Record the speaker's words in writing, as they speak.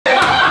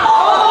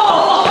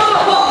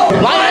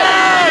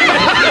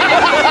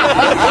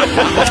So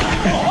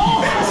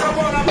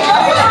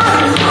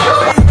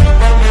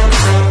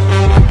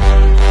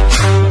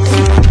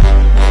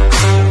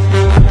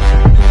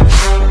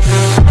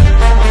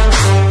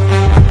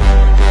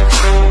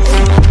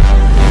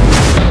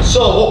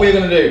what we're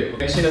going to do,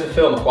 have you seen the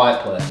film A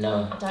Quiet Place?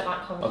 No. I don't like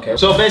horror. Okay,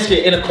 so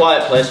basically in A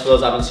Quiet Place, for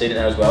those who haven't seen it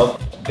now as well,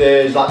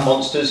 there's like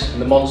monsters,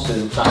 and the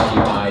monsters attack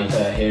you by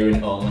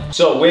hearing only.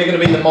 So we're going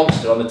to be the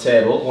monster on the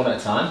table, one at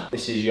a time.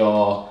 This is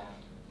your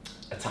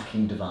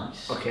attacking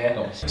device. Okay.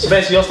 So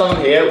basically you're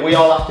standing here, we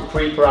all have to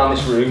creep around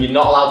this room, you're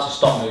not allowed to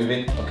stop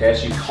moving, okay,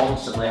 so you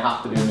constantly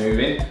have to be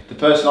moving. The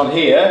person on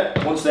here,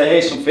 once they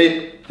hear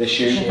something, they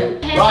shoot.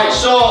 Right,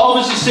 so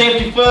obviously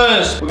safety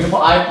first. We're going to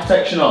put eye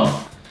protection on.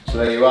 So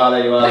there you are,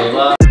 there you are, there you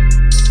are.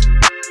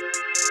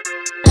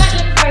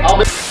 I'll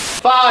be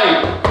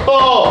 5,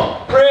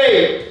 4,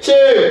 3,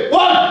 2,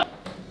 1!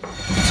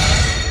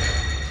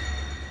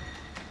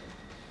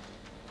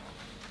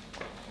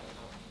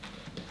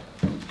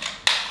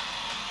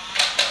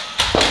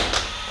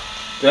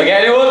 Did I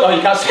get anyone? Oh,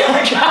 you can't see, I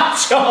can't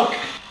talk.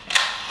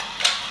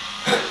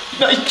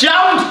 No, it's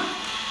jammed!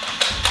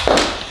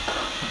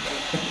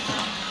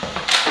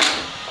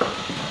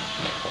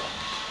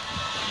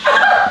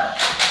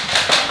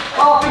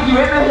 Oh, I think you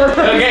hit me.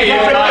 Okay,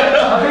 yeah, right. I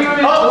think you hit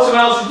me. Oh,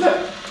 someone else is there.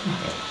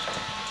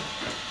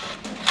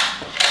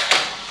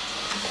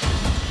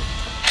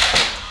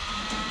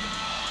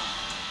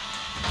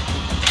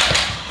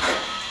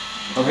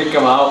 I think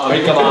I'm out, I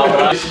think I'm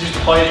out. This is just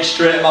pointing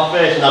straight at my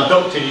face and I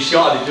ducked and you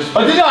shot and it just... I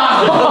did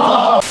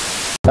not!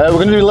 We're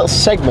going to do a little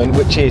segment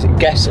which is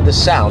guess the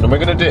sound, and we're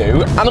going to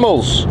do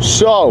animals.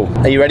 So,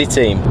 are you ready,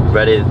 team?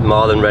 Ready,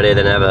 more than ready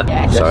than ever.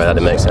 Yes. Sorry, that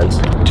didn't make sense.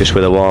 Just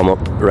with a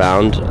warm-up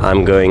round,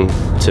 I'm going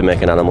to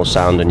make an animal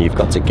sound and you've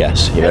got to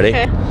guess. You ready?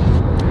 Okay.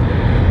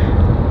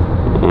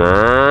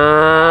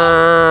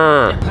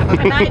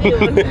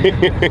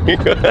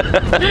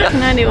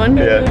 Anyone?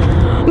 Yeah.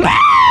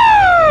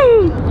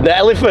 The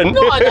elephant.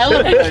 Not an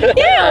elephant.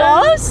 Yeah, it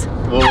was.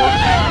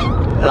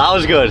 That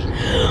was good.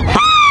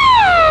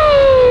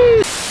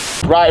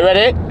 Right,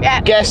 ready?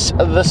 Yeah. Guess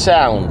the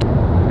sound.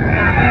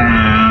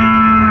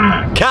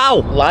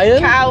 Cow. Lion?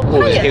 Cow.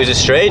 It was a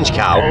strange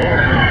cow.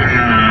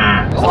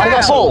 Oh,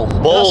 that's a bull.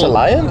 That's a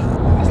lion.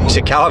 It's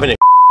a cow having a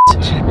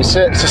It's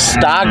a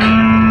stag.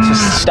 It's a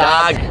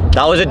stag.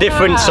 That was a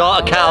different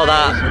sort of cow,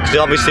 that. 'Cause it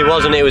obviously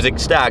wasn't, it was a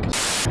stag.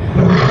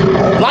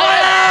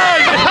 Lion!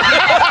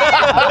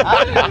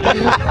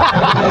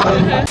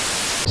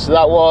 So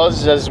that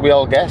was, as we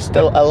all guessed,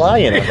 a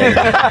lion, I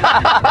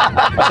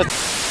think.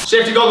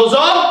 Safety goggles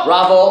on.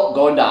 Bravo,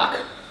 going dark.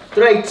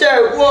 3,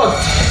 2, 1.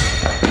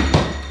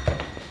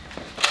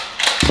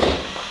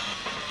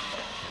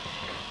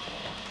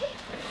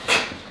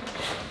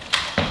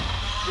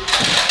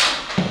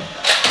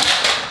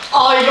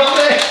 Oh, you got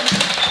me!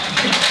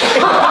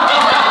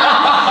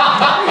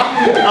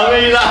 I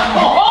mean that.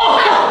 Oh,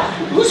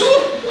 who's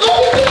what? Oh,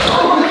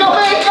 you got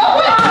me!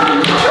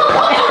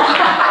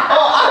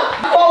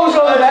 What was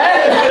over there?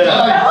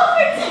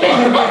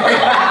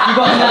 You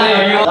got that.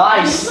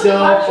 Nice, so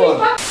fun.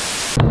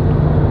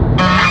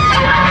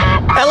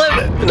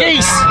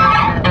 Geese!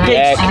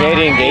 Yeah,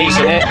 Canadian geese,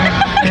 isn't it?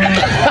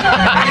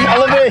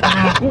 Elephant!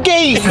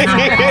 Geese!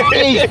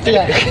 Geese,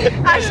 yeah.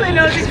 Actually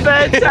knows his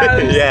bird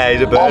sounds. Yeah,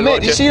 he's a bird. Oh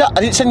mate, did you see that?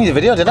 I didn't send you the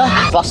video, did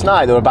I? Last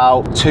night there were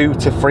about 200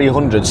 to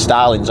 300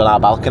 starlings on our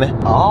balcony.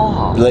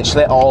 Oh.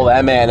 Literally all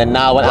there, mate, and then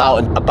now I went out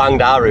and... I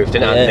banged our roof,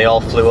 didn't I? And they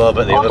all flew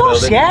over the other Don't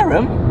building. scare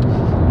them.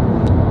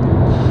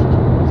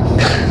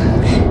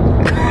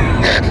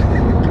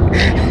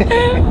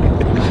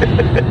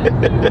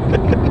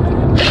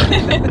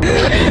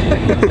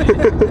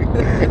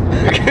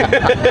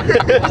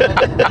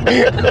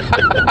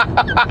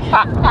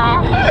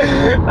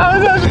 That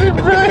was actually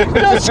brilliant.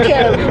 Don't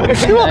scare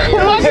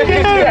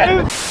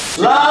him.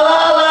 La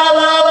la la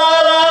la la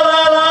la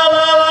la la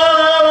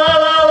la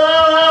la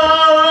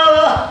la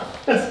la.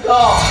 Let's go.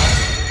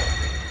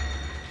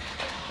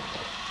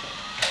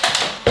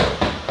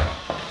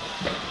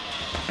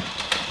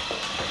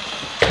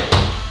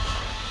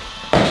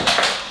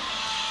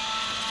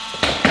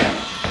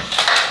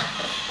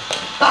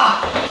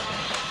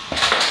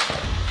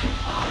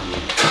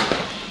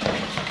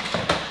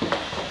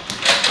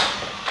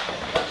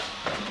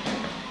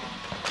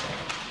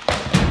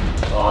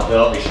 Oh,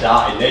 don't be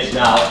starting this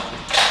now.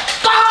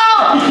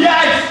 Oh,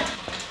 yes!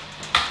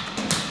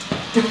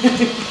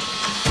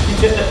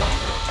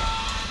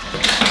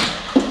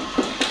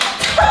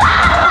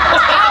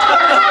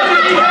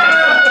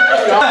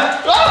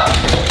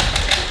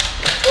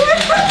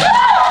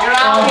 You're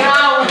out, you're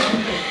out.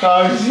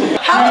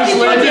 How did you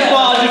do I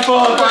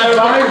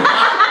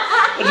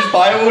just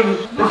buy one.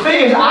 The thing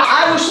is, I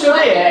was still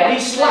here and he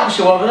slaps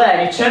you over there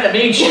and he turned to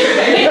me and shooted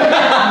me.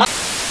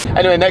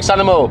 Anyway, next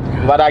animal.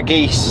 We've had our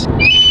geese.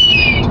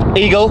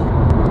 Eagle.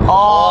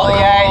 Oh,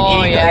 yeah,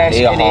 eagle. yeah. Yes,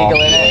 an eagle,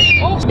 innit?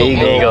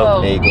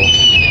 Eagle. Eagle.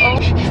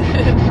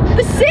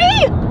 The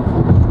sea!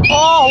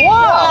 Oh,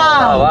 wow.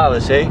 Oh wow,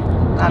 let's see.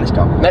 And it's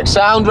gone. Next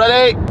sound,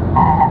 ready?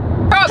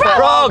 Oh,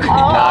 Frog!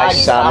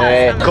 Nice,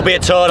 Sammy. Could be a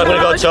toad, I'm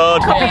gonna go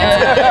toad.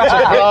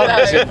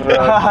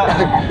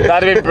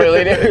 That'd have been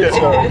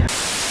brilliant.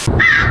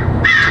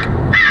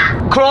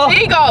 Crow.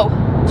 Eagle.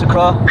 It's a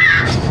crow.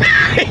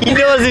 He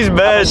knows his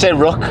bird. Say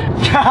rook.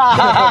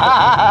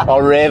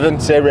 Or raven.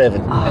 Say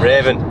raven.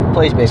 Raven.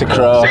 Please be. It's a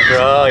crow.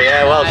 Crow,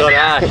 yeah, well done,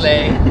 Ash.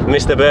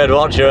 Mr. Bird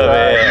Watcher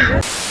over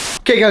here.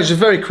 Okay guys, just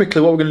very quickly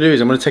what we're going to do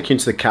is I'm going to take you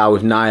into the car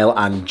with Niall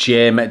and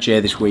Jay. Met Jay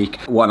this week.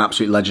 What an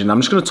absolute legend.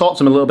 I'm just going to talk to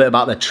them a little bit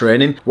about their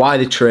training, why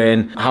they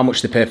train, how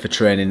much they pay for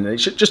training.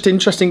 It's just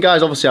interesting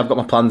guys. Obviously I've got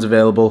my plans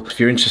available. If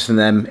you're interested in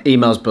them,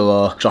 emails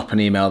below, drop an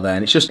email there.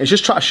 And it's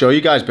just trying to show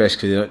you guys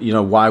basically, you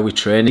know, why we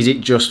train. Is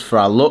it just for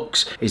our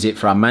looks? Is it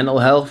for our mental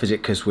health? Is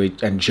it because we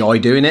enjoy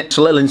doing it?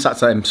 So a little insight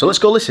to them. So let's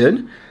go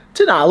listen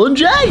to Niall and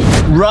Jay.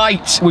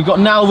 Right, we've got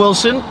Niall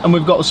Wilson and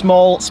we've got the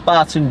small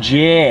Spartan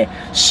Jay.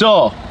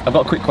 So, I've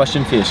got a quick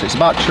question for you. So it's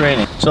about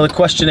training. So the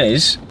question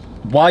is,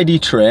 why do you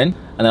train?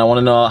 And then I want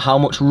to know how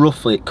much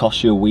roughly it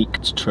costs you a week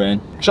to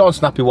train. Short and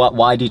snappy,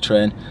 why do you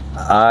train?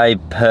 I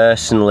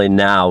personally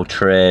now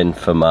train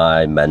for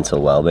my mental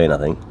well-being, I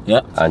think.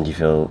 Yeah. And you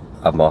feel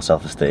have more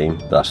self-esteem.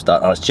 That's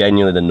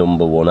genuinely the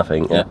number one, I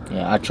think. Yeah.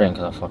 Yeah, I train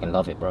because I fucking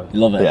love it, bro. You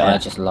love it? Yeah, I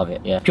just love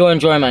it. Yeah. Pure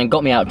enjoyment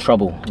got me out of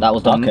trouble. That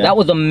was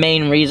the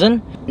main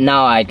reason.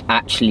 Now I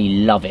actually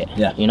love it.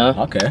 Yeah. You know?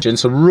 Okay.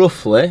 So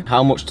roughly,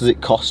 how much does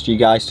it cost you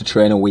guys to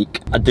train a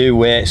week? I do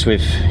weights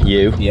with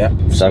you. Yeah.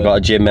 So I've got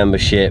a gym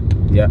membership.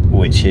 Yeah.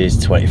 Which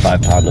is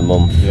 £25 a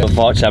month. Yeah.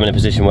 Unfortunately, I'm in a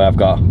position where I've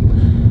got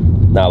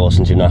Niall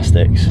Wilson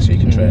Gymnastics. So you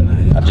can train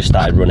there, yeah. I've just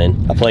started running.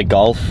 I play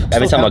golf.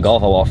 Every time I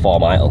golf, I walk 4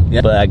 miles.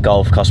 Yeah. But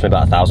golf costs me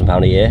about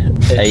 £1,000 a year,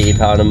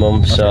 £80 a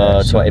month,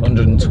 okay, so 20.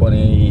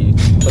 120,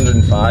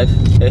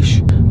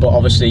 105-ish. But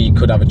obviously you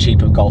could have a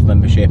cheaper golf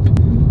membership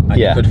and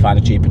you could find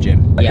a cheaper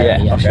gym. Yeah,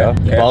 okay. Sure.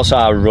 But also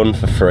I run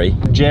for free.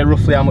 Jay,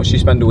 roughly how much do you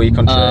spend a week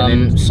on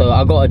training? So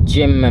I got a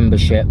gym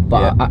membership,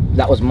 but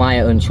that was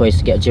my own choice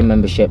to get a gym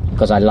membership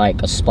because I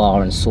like a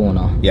spa and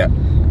sauna. Yeah.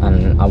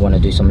 And I want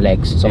to do some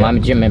legs. So my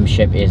gym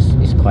membership is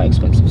quite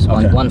expensive. It's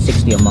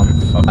 $160 a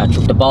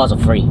month. The bars are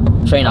free.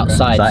 Train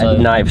outside. So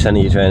 90% of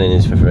your training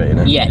is for free, you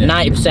know? Yeah,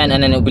 90%,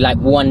 and then it'll be like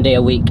 1 day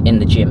a week in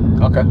the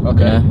gym. Okay.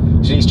 Yeah.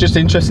 So it's just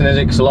interesting, isn't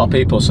it? Because a lot of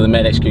people, so the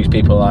main excuse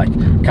people are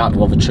like, can't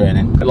bother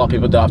training. A lot of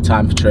people don't have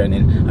time for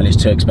training and it's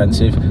too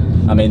expensive.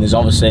 I mean, there's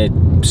obviously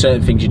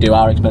certain things you do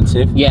are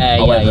expensive. Yeah.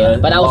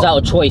 But that was out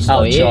of choice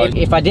though.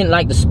 If I didn't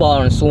like the spa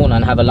and sauna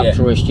and have a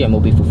luxurious gym, it'll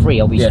be for free.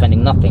 I'll be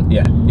spending nothing.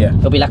 Yeah.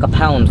 It'll be like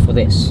 £1 for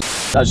this.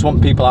 I just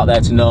want people out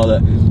there to know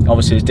that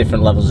obviously there's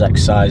different levels of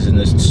exercise and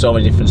there's so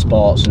many different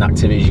sports and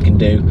activities you can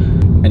do.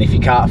 And if you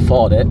can't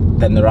afford it,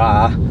 then there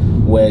are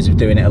ways of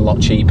doing it a lot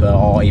cheaper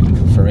or even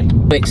for free.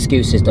 No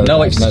excuses though.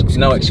 No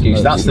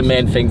excuse. That's the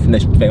main thing from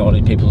this thing. I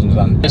want people to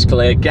understand.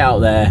 Basically, get out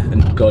there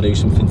and go do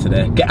something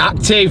today. Get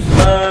active.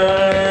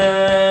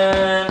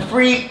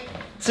 3,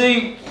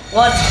 2,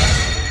 1.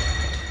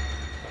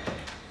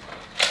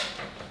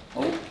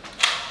 Oh,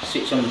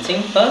 switch on the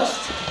thing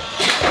first.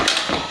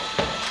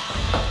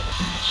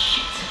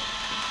 Shit.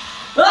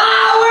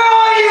 Ah, where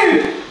are you?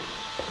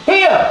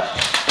 Here.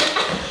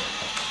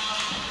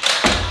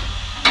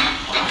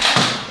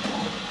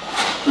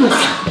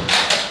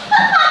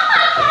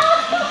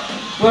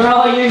 Where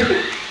are you?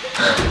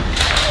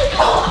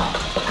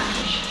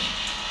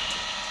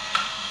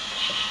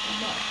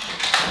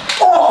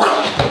 Oh!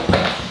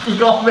 You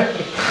got me.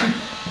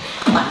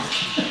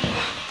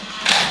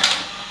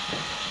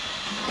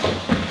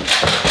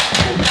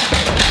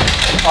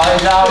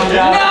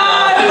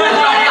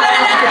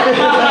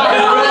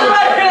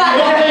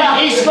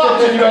 He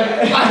slapped and you went.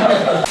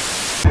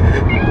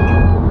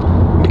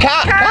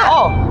 Cat! Cat!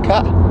 Oh,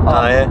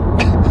 yeah.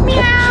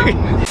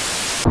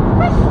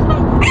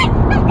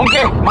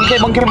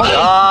 Monkey.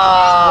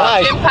 Ah,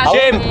 Nice.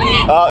 Jim.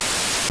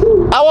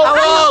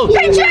 Owl!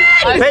 Pigeon!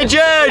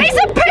 Pigeon! It's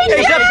a pigeon!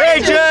 It's a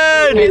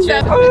pigeon! It's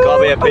got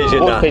to be a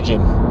pigeon now.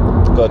 Pigeon.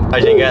 Good. How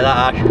did you get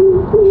that, Ash?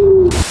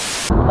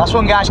 Last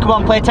one, guys. Come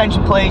on, pay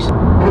attention, please.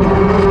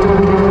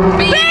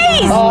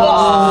 Bees!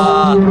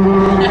 Oh.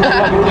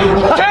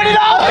 Turn it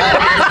off!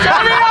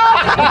 Turn it off!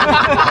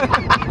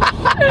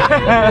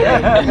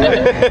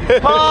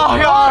 Oh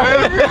God!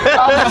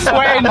 I'm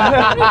sweating.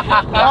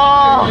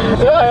 Oh,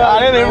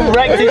 I nearly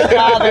wrecked his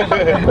car then.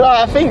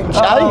 I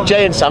think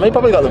Jay and Sammy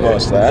probably got the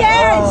most there.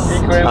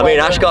 Yes! I mean,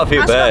 Ash got a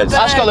few birds.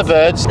 Ash got the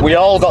birds. We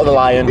all got the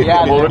lion.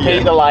 Yeah, we'll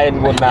repeat the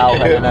lion one now.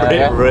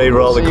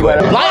 Re-roll the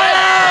clip.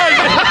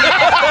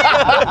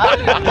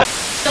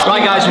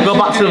 Right guys, we'll go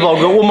back to the vlog.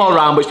 We've got one more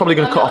round, but it's probably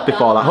going to cut off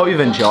before that. Hope you've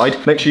enjoyed.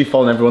 Make sure you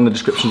follow everyone. The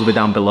descriptions will be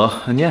down below.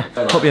 And yeah,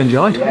 hope you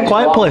enjoyed.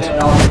 Quiet please.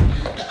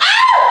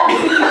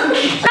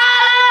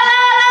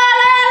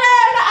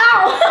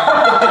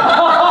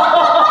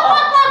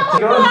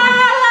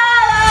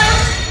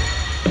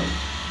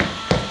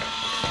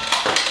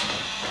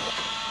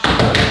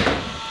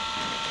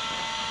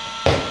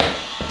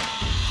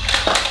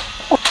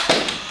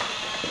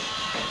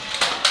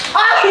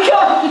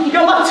 You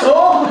got my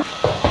toe!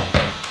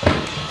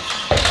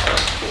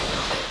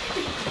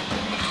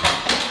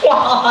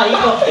 Wow,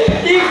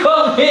 you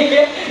got me!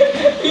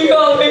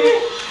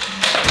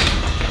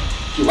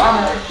 You're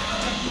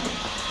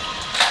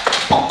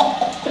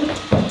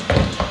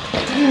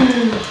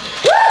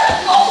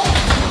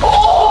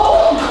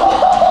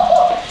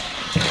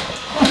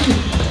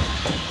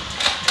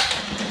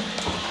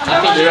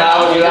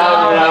out.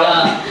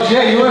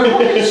 Yeah, you were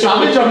fucking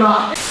savage on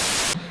that.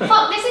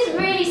 Fuck, this is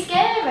really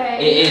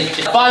scary. It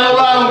is. Final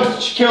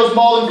round. She kills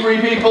more than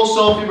 3 people.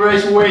 Sophie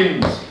Brace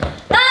wins.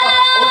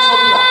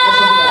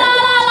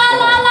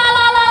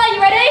 You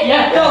ready?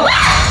 Yeah, go. I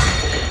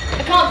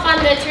can't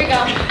find the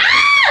trigger.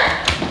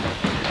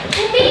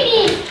 The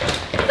beanie!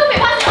 Stop it,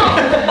 pass it off!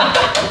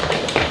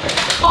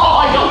 Oh,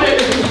 I got it!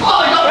 Oh,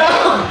 I got it!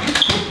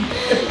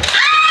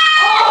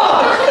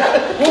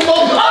 One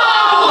more! Oh!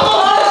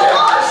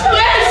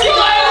 Yes, you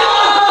got it!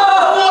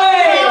 No way!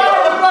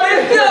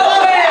 No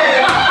way!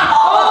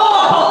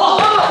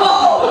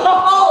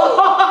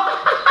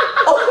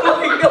 Oh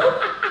my god!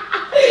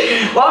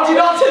 Why would you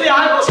not take the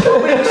eyeballs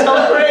when you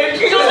start praying?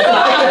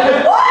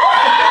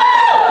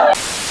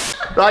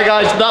 Right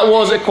guys, that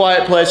was A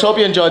Quiet Place. Hope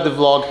you enjoyed the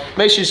vlog.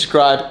 Make sure you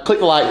subscribe, click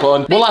the like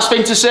button. One last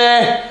thing to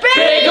say.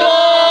 Big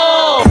love!